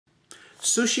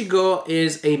Sushi Go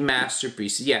is a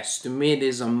masterpiece. Yes, to me it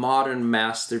is a modern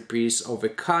masterpiece of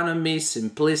economy,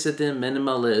 simplicity,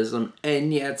 minimalism,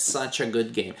 and yet such a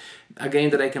good game. A game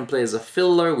that I can play as a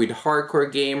filler with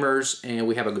hardcore gamers and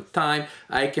we have a good time.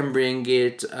 I can bring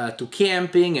it to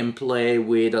camping and play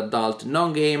with adult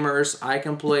non-gamers. I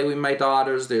can play with my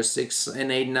daughters. They're 6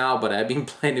 and 8 now, but I've been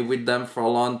playing with them for a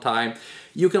long time.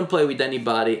 You can play with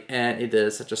anybody and it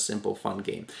is such a simple, fun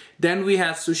game. Then we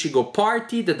have Sushi Go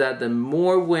Party that had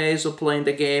more ways of playing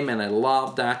the game and I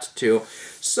love that too.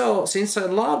 So since I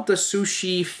love the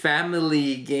Sushi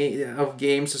family of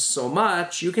games so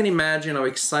much, you can imagine how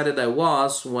excited I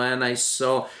was when I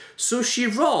saw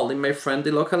Sushi Roll in my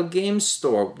friendly local game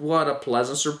store. What a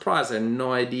pleasant surprise. I had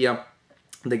no idea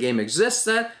the game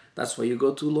existed. That's why you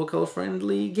go to local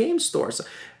friendly game stores.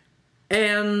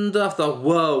 And I thought,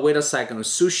 whoa, wait a second,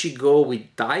 Sushi Go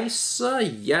with dice?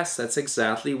 Yes, that's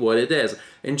exactly what it is.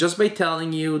 And just by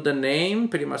telling you the name,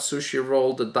 pretty much Sushi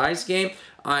Roll, the dice game,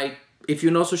 if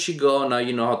you know Sushi Go, now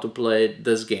you know how to play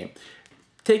this game.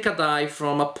 Take a die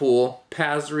from a pool,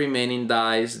 pass the remaining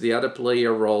dice, the other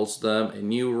player rolls them,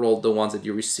 and you roll the ones that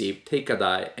you receive. Take a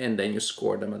die, and then you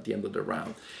score them at the end of the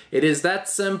round. It is that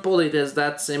simple, it is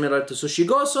that similar to Sushi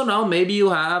Go, so now maybe you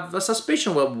have a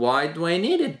suspicion, well, why do I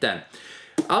need it then?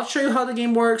 I'll show you how the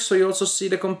game works, so you also see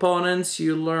the components,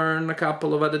 you learn a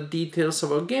couple of other details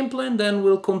about gameplay, and then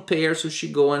we'll compare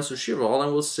Sushi Go and Sushi Roll,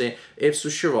 and we'll see if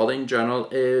Sushi Roll in general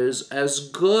is as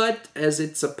good as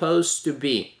it's supposed to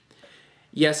be.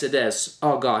 Yes, it is.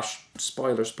 Oh gosh,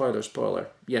 spoiler, spoiler, spoiler.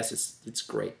 Yes, it's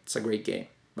great. It's a great game.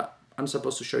 But I'm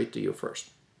supposed to show it to you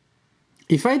first.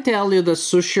 If I tell you that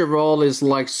Sushi Roll is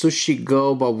like Sushi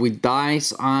Go but with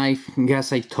dice, I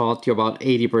guess I taught you about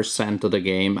 80% of the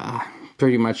game.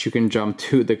 Pretty much you can jump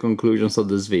to the conclusions of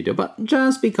this video. But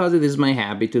just because it is my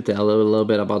habit to tell you a little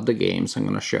bit about the games, I'm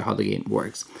going to show how the game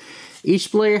works.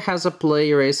 Each player has a play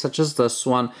array such as this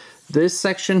one. This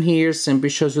section here simply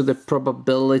shows you the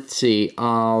probability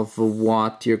of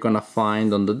what you're gonna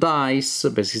find on the dice,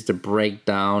 basically the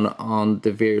breakdown on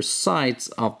the various sides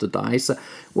of the dice.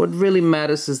 What really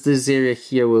matters is this area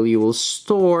here where you will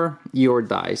store your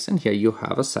dice, and here you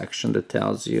have a section that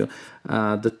tells you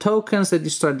the tokens that you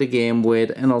start the game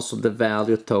with and also the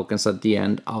value of tokens at the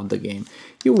end of the game.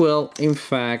 You will, in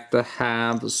fact,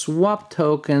 have swap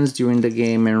tokens during the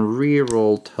game and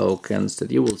re-roll tokens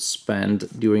that you will spend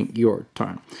during your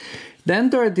turn. Then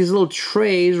there are these little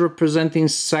trays representing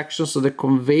sections of the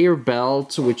conveyor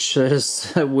belt, which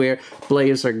is where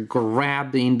players are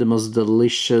grabbing the most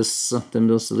delicious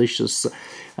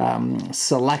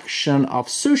selection of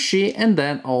sushi, and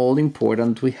then all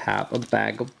important, we have a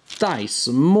bag of dice,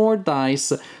 more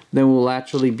dice than will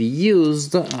actually be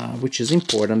used, which is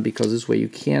important because this way you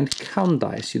can't count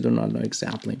dice, you do not know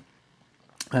exactly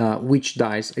which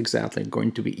dice exactly are going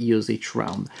to be used each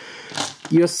round.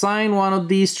 You assign one of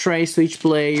these trays to each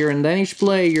player, and then each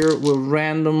player will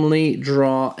randomly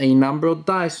draw a number of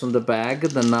dice from the bag.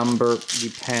 The number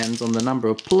depends on the number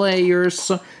of players.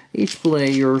 Each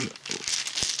player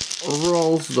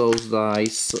rolls those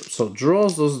dice, so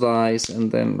draws those dice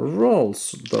and then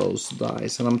rolls those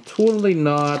dice. And I'm totally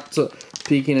not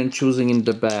picking and choosing in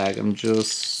the bag. I'm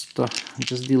just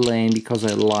delaying because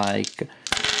I like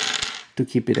to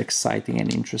keep it exciting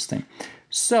and interesting.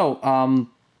 So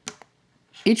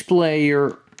each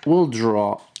player will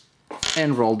draw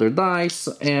and roll their dice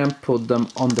and put them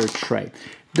on their tray.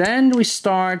 Then we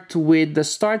start with the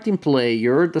starting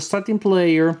player. The starting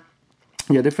player,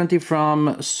 yeah, differently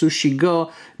from Sushi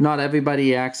Go, not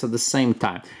everybody acts at the same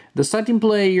time. The starting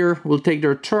player will take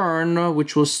their turn,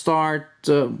 which will start,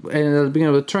 and at the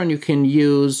beginning of the turn you can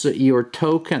use your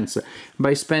tokens.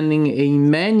 By spending a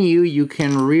menu, you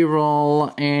can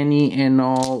reroll any and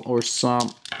all or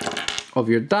some of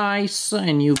your dice,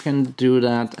 and you can do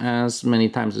that as many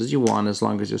times as you want, as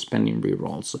long as you're spending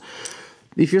rerolls.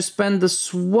 If you spend the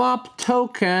swap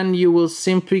token, you will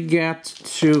simply get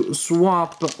to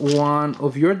swap one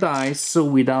of your dice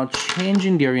without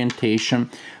changing the orientation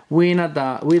with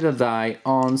a die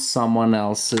on someone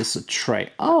else's tray.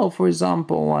 Oh, for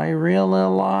example, I really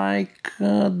like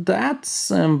that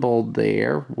symbol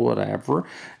there, whatever,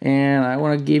 and I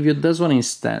want to give you this one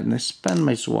instead, and I spend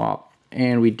my swap,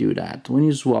 and we do that. When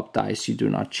you swap dice, you do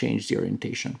not change the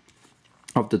orientation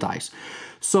of the dice.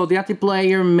 So the active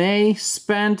player may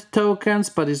spend tokens,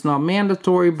 but it's not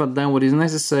mandatory. But then what is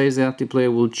necessary is the active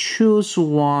player will choose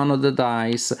one of the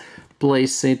dice,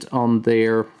 place it on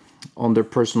their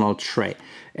personal tray.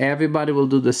 Everybody will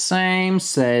do the same.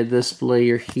 Say this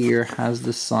player here has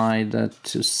decided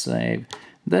to save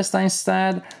This die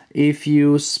instead, if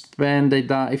you spend a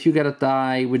die, if you get a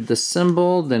die with the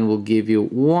symbol, then we'll give you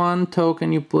 1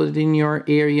 token, you put it in your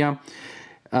area.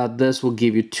 This will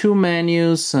give you 2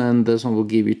 menus, and this one will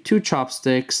give you 2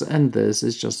 chopsticks, and this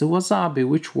is just a wasabi,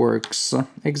 which works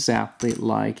exactly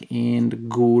like in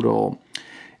good old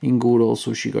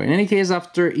Sushi Go. In any case,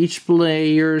 after each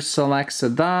player selects a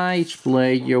die, each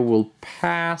player will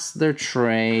pass their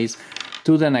trays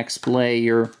to the next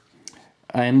player,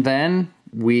 and then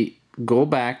we go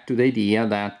back to the idea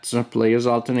that players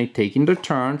alternate taking their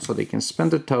turn, so they can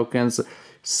spend the tokens,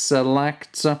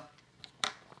 select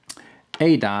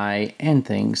a die, and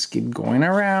things keep going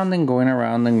around and going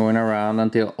around and going around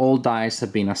until all dice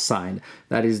have been assigned.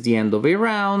 That is the end of a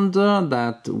round. At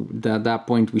that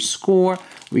point we score.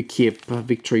 We keep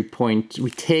victory point. We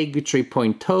take victory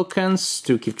point tokens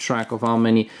to keep track of how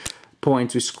many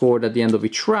points we scored at the end of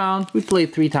each round. We play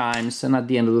 3 times, and at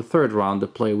the end of the 3rd round, the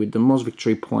player with the most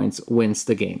victory points wins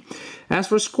the game. As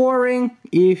for scoring,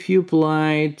 if you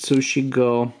played Sushi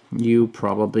Go, you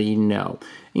probably know.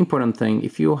 Important thing,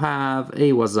 if you have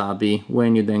a wasabi,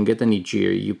 when you then get a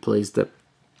nigiri, you place the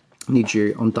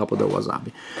nigiri on top of the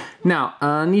wasabi. Now,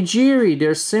 nigiri,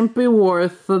 they're simply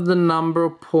worth the number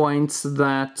of points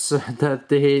that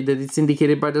it's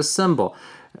indicated by the symbol.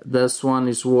 This one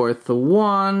is worth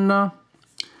 1,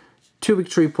 2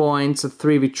 victory points,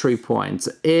 3 victory points.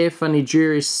 If a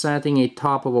nigiri is setting a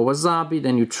top of a wasabi,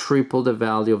 then you triple the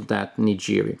value of that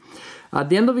nigiri. At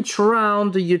the end of each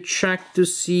round, you check to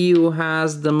see who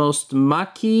has the most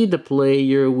maki. The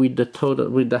player with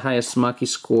the highest maki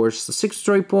scores 6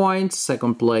 victory points.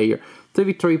 Second player 3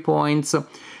 victory points.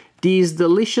 These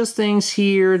delicious things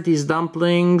here, these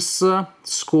dumplings,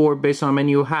 score based on how many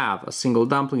you have. A single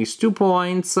dumpling is 2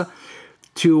 points,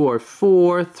 2 or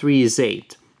 4, 3 is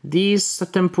 8. These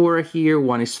tempura here,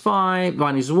 1 is 5,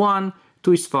 1 is 1,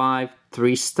 2 is 5,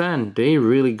 3 is 10. They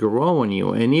really grow on you,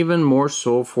 and even more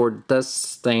so for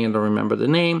this thing, I don't remember the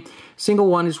name. Single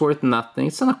one is worth nothing.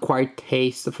 It's an acquired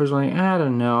taste. The first one, I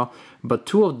don't know, but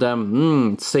 2 of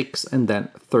them, 6 and then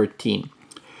 13.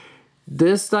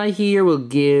 This die here will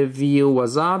give you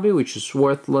wasabi, which is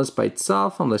worthless by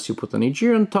itself unless you put an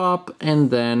nigiri on top, and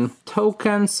then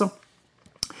tokens.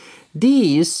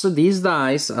 These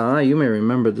dice, you may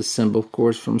remember the symbol, of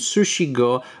course, from Sushi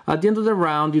Go. At the end of the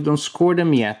round, you don't score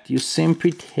them yet. You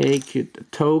simply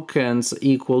take tokens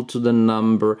equal to the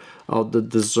number of the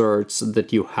desserts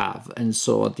that you have. And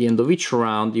so at the end of each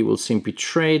round, you will simply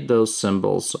trade those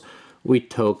symbols with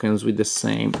tokens with the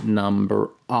same number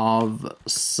of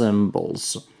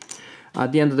symbols.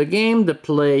 At the end of the game, the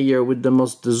player with the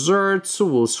most desserts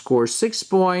will score 6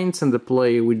 points, and the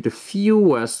player with the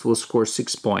fewest will score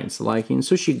 6 points. Like in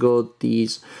Sushi Go,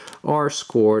 these are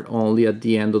scored only at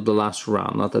the end of the last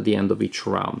round, not at the end of each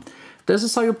round. This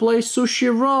is how you play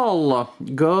Sushi Roll.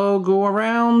 Go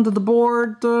around the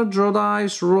board, draw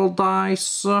dice, roll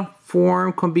dice,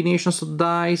 form combinations of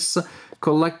dice,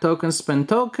 collect tokens, spend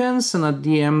tokens, and at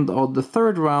the end of the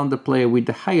 3rd round, the player with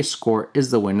the highest score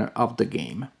is the winner of the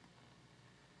game.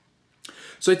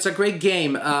 So it's a great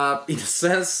game. In a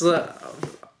sense,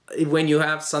 when you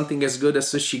have something as good as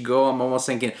Sushi Go, I'm almost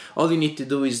thinking all you need to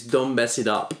do is don't mess it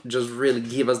up. Just really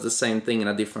give us the same thing in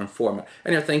a different format.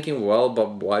 And you're thinking, well,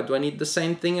 but why do I need the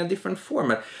same thing in a different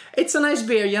format? It's a nice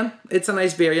variant. It's a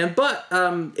nice variant. But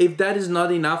if that is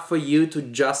not enough for you to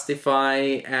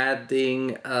justify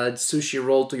adding Sushi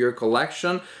Roll to your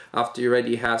collection after you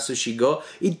already have Sushi Go,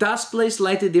 it does play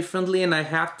slightly differently. And I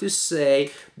have to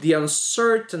say, the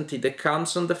uncertainty that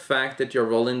comes from the fact that you're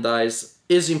rolling dice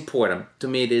is important. To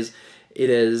me,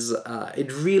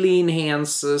 it really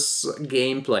enhances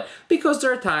gameplay, because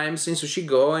there are times in Sushi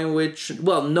Go in which,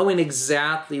 well, knowing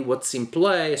exactly what's in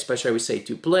play, especially I would say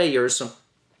 2 players,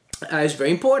 is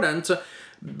very important.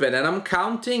 But then I'm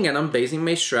counting and I'm basing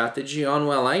my strategy on,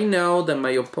 well, I know that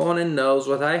my opponent knows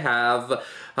what I have.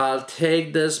 I'll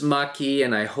take this maki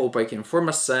and I hope I can form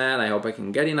a set. I hope I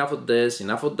can get enough of this,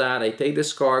 enough of that. I take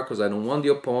this card because I don't want the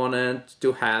opponent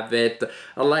to have it.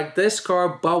 I like this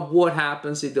card, but what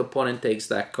happens if the opponent takes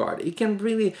that card? It can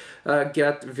really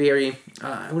get very,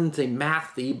 I wouldn't say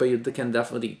mathy, but you can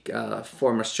definitely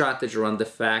form a strategy around the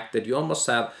fact that you almost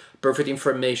have perfect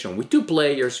information. With 2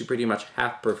 players, you pretty much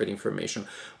have perfect information.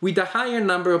 With a higher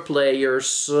number of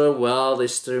players, well,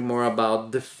 it's still more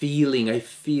about the feeling. I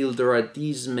feel there are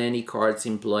these many cards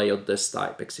in play of this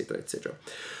type, etc., etc.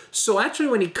 So actually,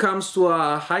 when it comes to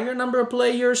a higher number of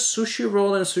players, Sushi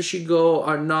Roll and Sushi Go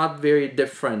are not very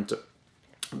different,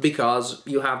 because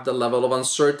you have the level of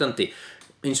uncertainty.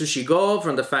 in Sushi Go,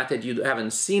 from the fact that you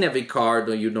haven't seen every card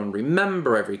or you don't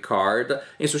remember every card.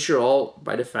 In Sushi Roll,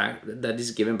 by the fact that is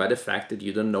given by the fact that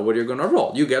you don't know what you're gonna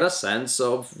roll. You get a sense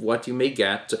of what you may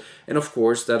get, and of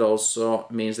course that also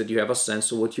means that you have a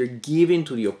sense of what you're giving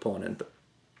to the opponent.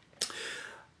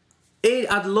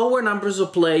 At lower numbers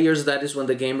of players, that is when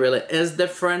the game really is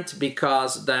different,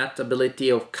 because that ability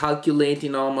of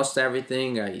calculating almost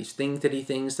everything, I think 30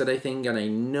 things that I think and I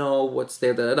know what's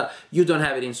there, you don't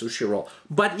have it in Sushi Roll.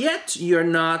 But yet, you're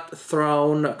not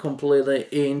thrown completely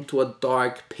into a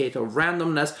dark pit of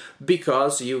randomness,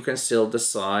 because you can still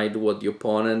decide what the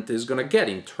opponent is gonna get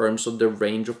in terms of the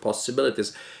range of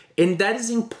possibilities. And that is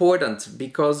important,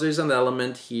 because there's an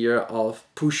element here of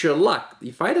push your luck.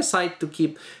 If I decide to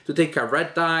take a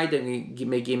red die, then it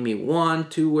may give me 1,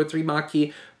 2, or 3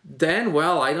 Maki, then,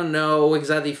 well, I don't know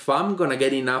exactly if I'm gonna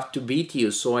get enough to beat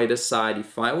you. So I decide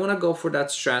if I wanna go for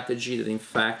that strategy that in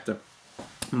fact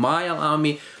might allow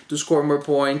me to score more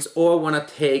points, or want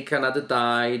to take another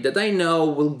die that I know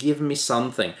will give me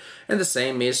something. And the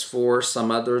same is for some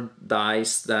other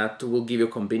dice that will give you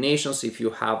combinations if you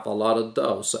have a lot of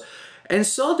those. And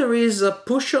so there is a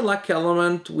push your luck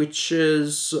element which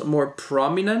is more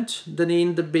prominent than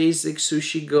in the basic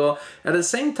Sushi Go. At the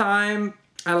same time,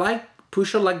 I like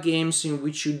push your luck games in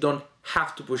which you don't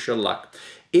have to push your luck.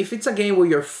 If it's a game where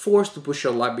you're forced to push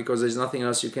your luck because there's nothing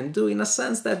else you can do, in a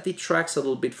sense that detracts a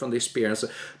little bit from the experience.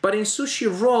 But in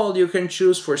Sushi Roll, you can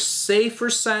choose for safer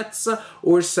sets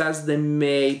or sets that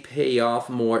may pay off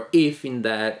more if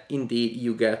indeed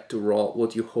you get to roll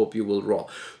what you hope you will roll.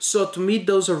 So to me,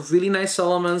 those are really nice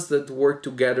elements that work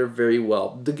together very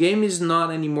well. The game is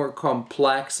not any more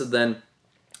complex than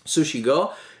Sushi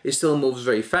Go. It still moves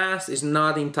very fast. It's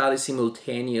not entirely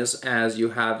simultaneous as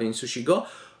you have in Sushi Go.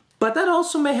 But that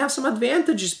also may have some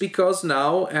advantages, because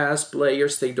now as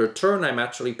players take their turn, I'm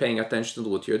actually paying attention to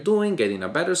what you're doing, getting a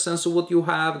better sense of what you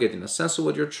have, getting a sense of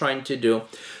what you're trying to do.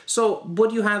 So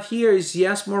what you have here is,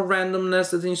 yes, more randomness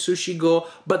than in Sushi Go,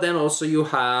 but then also you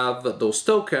have those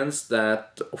tokens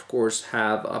that, of course,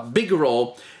 have a big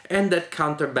role and that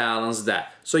counterbalance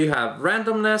that. So you have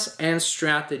randomness and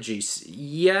strategies.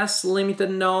 Yes, limited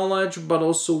knowledge, but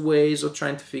also ways of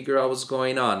trying to figure out what's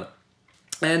going on.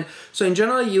 And so in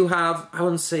general, you have, I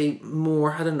wouldn't say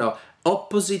more, I don't know,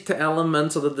 opposite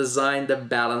elements of the design that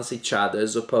balance each other,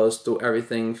 as opposed to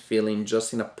everything feeling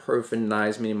just in a perfect,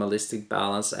 nice, minimalistic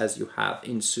balance as you have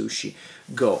in Sushi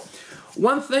Go.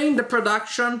 One thing, the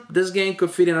production, this game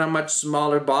could fit in a much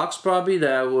smaller box probably,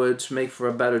 that would make for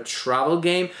a better travel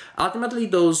game. Ultimately,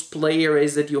 those play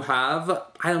arrays that you have,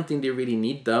 I don't think they really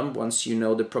need them. Once you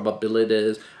know the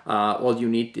probabilities, all you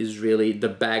need is really the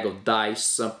bag of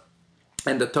dice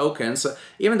and the tokens.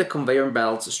 Even the conveyor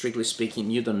belts, strictly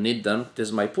speaking, you don't need them. This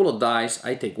is my pool of dice,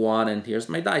 I take one, and here's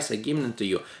my dice, I give them to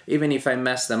you. Even if I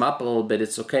mess them up a little bit,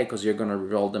 it's okay, because you're gonna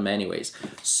roll them anyways.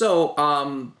 So,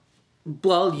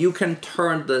 well, you can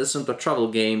turn this into a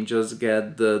travel game, just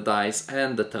get the dice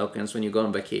and the tokens when you go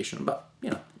on vacation. But,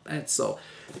 you know, and so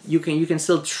you can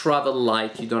still travel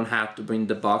light, you don't have to bring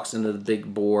the box and the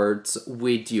big boards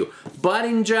with you. But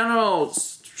in general,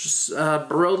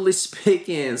 broadly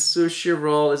speaking, Sushi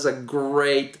Roll is a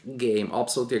great game,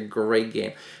 absolutely a great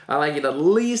game. I like it at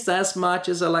least as much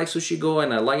as I like Sushi Go,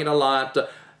 and I like it a lot.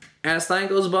 As time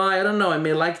goes by, I don't know, I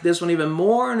may like this one even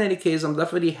more. In any case, I'm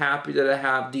definitely happy that I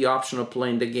have the option of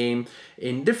playing the game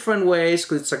in different ways,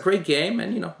 because it's a great game,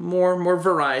 and, you know, more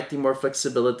variety, more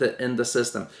flexibility in the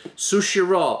system. Sushi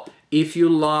Roll, if you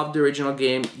love the original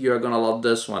game, you're gonna love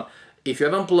this one. If you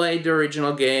haven't played the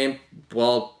original game,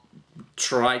 well,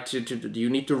 you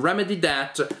need to remedy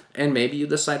that, and maybe you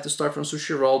decide to start from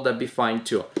Sushi Roll, that'd be fine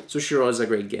too. Sushi Roll is a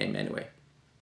great game anyway.